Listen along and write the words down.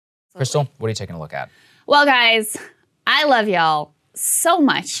Krystal, what are you taking a look at? Well, guys, I love y'all so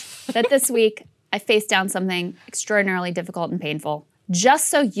much that this week I faced down something extraordinarily difficult and painful, just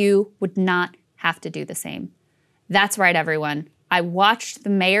so you would not have to do the same. That's right, everyone. I watched the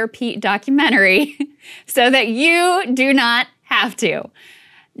Mayor Pete documentary so that you do not have to.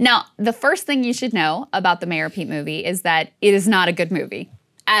 Now, the first thing you should know about the Mayor Pete movie is that it is not a good movie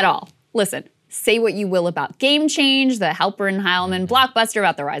at all. Listen, say what you will about Game Change, the Helper and Heilman blockbuster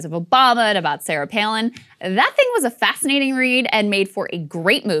about the rise of Obama and about Sarah Palin. That thing was a fascinating read and made for a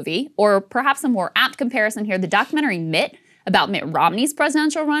great movie, or perhaps a more apt comparison here, the documentary Mitt about Mitt Romney's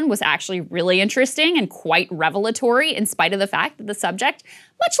presidential run was actually really interesting and quite revelatory in spite of the fact that the subject,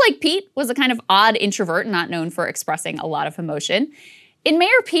 much like Pete, was a kind of odd introvert not known for expressing a lot of emotion. In Mayor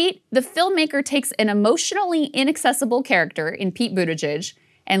Pete, the filmmaker takes an emotionally inaccessible character in Pete Buttigieg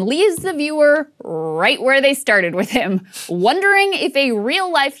and leaves the viewer right where they started with him, wondering if a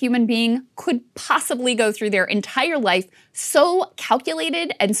real-life human being could possibly go through their entire life so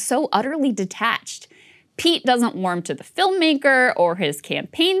calculated and so utterly detached. Pete doesn't warm to the filmmaker or his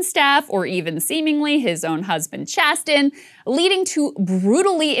campaign staff or even seemingly his own husband Chasten, leading to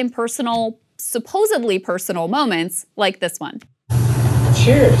brutally impersonal, supposedly personal moments like this one.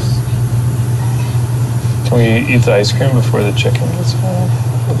 Cheers. Can we eat the ice cream before the chicken gets cold?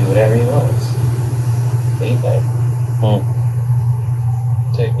 We'll do whatever you want. Date night.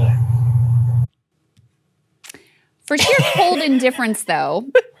 Date night. For sheer cold indifference, though,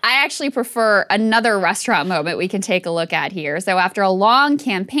 I actually prefer another restaurant moment we can take a look at here. So after a long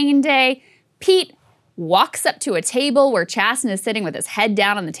campaign day, Pete walks up to a table where Chasten is sitting with his head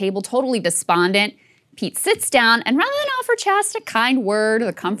down on the table, totally despondent. Pete sits down, and rather than offer Chasten a kind word or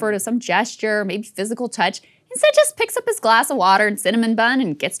the comfort of some gesture, maybe physical touch, instead just picks up his glass of water and cinnamon bun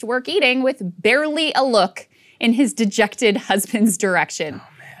and gets to work eating with barely a look in his dejected husband's direction.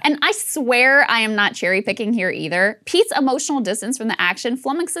 And I swear I am not cherry picking here either. Pete's emotional distance from the action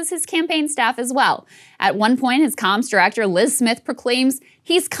flummoxes his campaign staff as well. At one point, his comms director, Liz Smith, proclaims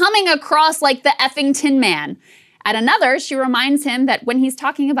he's coming across like the effing Tin Man. At another, she reminds him that when he's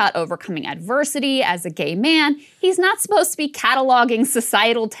talking about overcoming adversity as a gay man, he's not supposed to be cataloging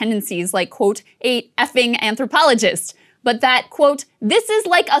societal tendencies like, quote, a effing anthropologist, but that, quote, this is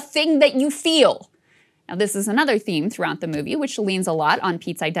like a thing that you feel. Now, this is another theme throughout the movie, which leans a lot on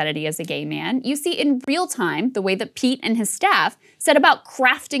Pete's identity as a gay man. You see in real time the way that Pete and his staff set about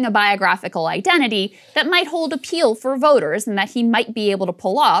crafting a biographical identity that might hold appeal for voters and that he might be able to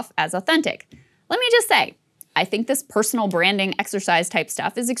pull off as authentic. Let me just say, I think this personal branding exercise type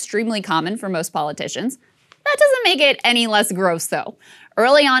stuff is extremely common for most politicians. That doesn't make it any less gross, though.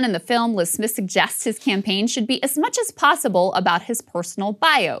 Early on in the film, Liz Smith suggests his campaign should be as much as possible about his personal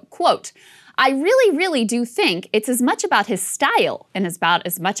bio. Quote, I really do think it's as much about his style and about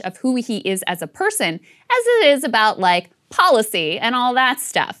as much of who he is as a person as it is about, like, policy and all that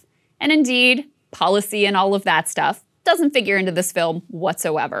stuff. And indeed, policy and all of that stuff doesn't figure into this film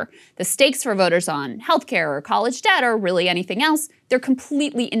whatsoever. The stakes for voters on healthcare or college debt or really anything else, they're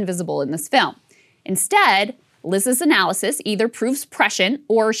completely invisible in this film. Instead, Liz's analysis either proves prescient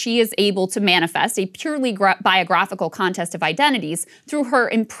or she is able to manifest a purely biographical contest of identities through her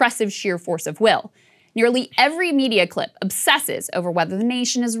impressive sheer force of will. Nearly every media clip obsesses over whether the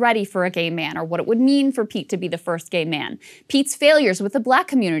nation is ready for a gay man or what it would mean for Pete to be the first gay man. Pete's failures with the Black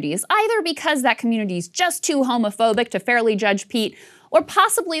community is either because that community is just too homophobic to fairly judge Pete, or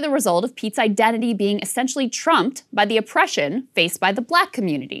possibly the result of Pete's identity being essentially trumped by the oppression faced by the Black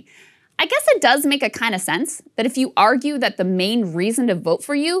community. I guess it does make a kind of sense that if you argue that the main reason to vote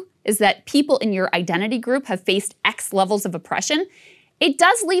for you is that people in your identity group have faced X levels of oppression, it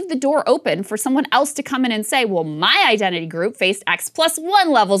does leave the door open for someone else to come in and say, well, my identity group faced X+1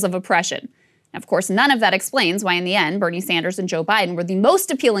 levels of oppression. Now, of course, none of that explains why in the end, Bernie Sanders and Joe Biden were the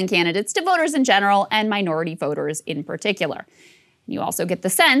most appealing candidates to voters in general and minority voters in particular. You also get the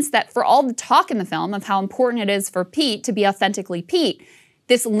sense that for all the talk in the film of how important it is for Pete to be authentically Pete,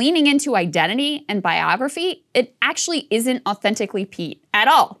 this leaning into identity and biography, it actually isn't authentically Pete at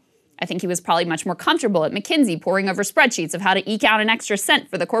all. I think he was probably much more comfortable at McKinsey poring over spreadsheets of how to eke out an extra cent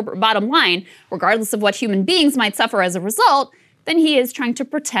for the corporate bottom line, regardless of what human beings might suffer as a result, than he is trying to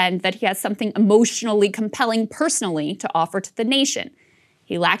pretend that he has something emotionally compelling personally to offer to the nation.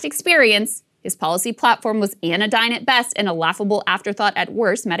 He lacked experience, his policy platform was anodyne at best and a laughable afterthought at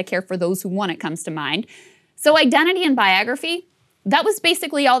worst, Medicare for those who want it comes to mind. So identity and biography, that was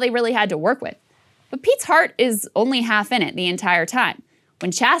basically all they really had to work with. But Pete's heart is only half in it the entire time.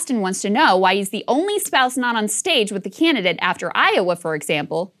 When Chasten wants to know why he's the only spouse not on stage with the candidate after Iowa, for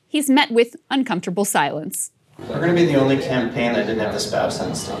example, he's met with uncomfortable silence. We're going to be the only campaign that didn't have the spouse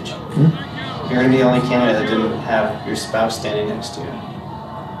on stage. You're going to be the only candidate that didn't have your spouse standing next to you.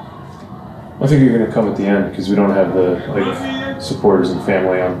 I think you're going to come at the end because we don't have the supporters and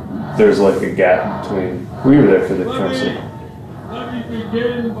family on. There's like a gap between. We were there for the concert. Let me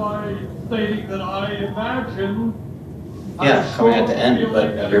begin by stating that I imagine. Yeah, coming at the end,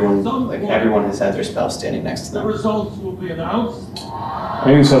 but everyone has had their spouse standing next to them. The results will be announced.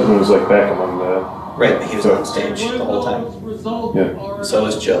 I knew something was like back among the. Right, but he was on stage the whole time. Yeah. So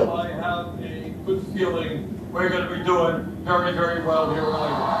was Joe. I have a good feeling we're going to be doing very, very well here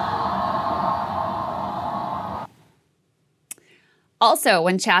tonight. Also,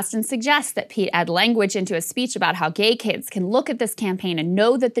 when Chasten suggests that Pete add language into a speech about how gay kids can look at this campaign and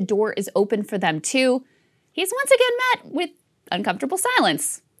know that the door is open for them too, he's once again met with uncomfortable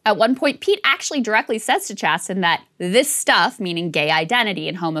silence. At one point, Pete actually directly says to Chasten that this stuff, meaning gay identity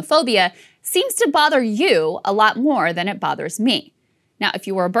and homophobia, seems to bother you a lot more than it bothers me. Now, if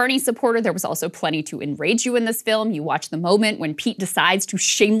you were a Bernie supporter, there was also plenty to enrage you in this film. You watch the moment when Pete decides to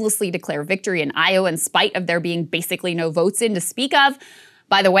shamelessly declare victory in Iowa in spite of there being basically no votes in to speak of.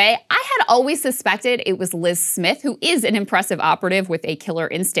 By the way, I had always suspected it was Liz Smith, who is an impressive operative with a killer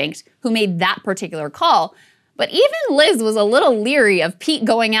instinct, who made that particular call. But even Liz was a little leery of Pete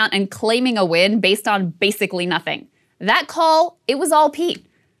going out and claiming a win based on basically nothing. That call, it was all Pete.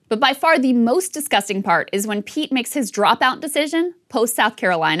 But by far the most disgusting part is when Pete makes his dropout decision post-South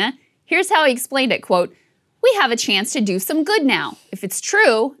Carolina. Here's how he explained it, quote, "We have a chance to do some good now. If it's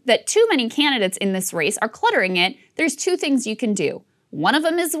true that too many candidates in this race are cluttering it, there's two things you can do. One of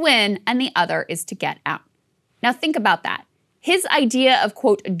them is win, and the other is to get out." Now think about that. His idea of,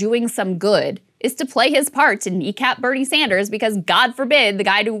 quote, doing some good is to play his part to kneecap Bernie Sanders because, God forbid, the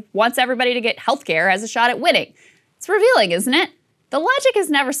guy who wants everybody to get health care has a shot at winning. It's revealing, isn't it? The logic is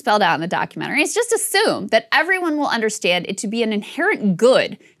never spelled out in the documentary. It's just assumed that everyone will understand it to be an inherent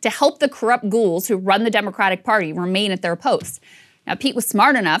good to help the corrupt ghouls who run the Democratic Party remain at their posts. Now, Pete was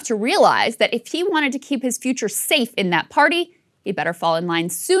smart enough to realize that if he wanted to keep his future safe in that party, he better fall in line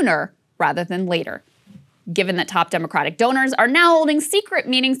sooner rather than later. Given that top Democratic donors are now holding secret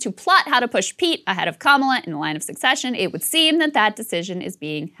meetings to plot how to push Pete ahead of Kamala in the line of succession, it would seem that that decision is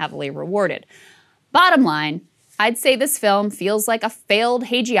being heavily rewarded. Bottom line, I'd say this film feels like a failed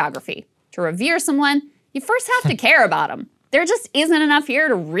hagiography. To revere someone, you first have to care about them. There just isn't enough here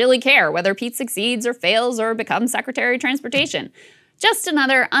to really care whether Pete succeeds or fails or becomes Secretary of Transportation. Just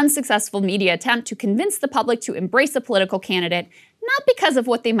another unsuccessful media attempt to convince the public to embrace a political candidate, not because of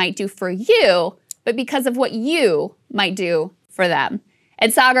what they might do for you, but because of what you might do for them.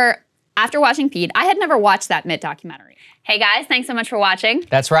 And Sagar, after watching Pete, I had never watched that Mitt documentary. Hey guys, thanks so much for watching.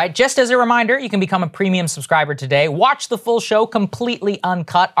 That's right. Just as a reminder, you can become a premium subscriber today. Watch the full show completely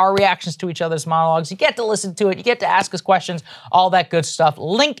uncut, our reactions to each other's monologues. You get to listen to it, you get to ask us questions, all that good stuff.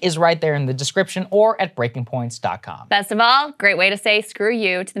 Link is right there in the description or at breakingpoints.com. Best of all, great way to say screw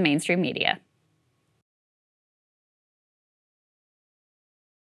you to the mainstream media.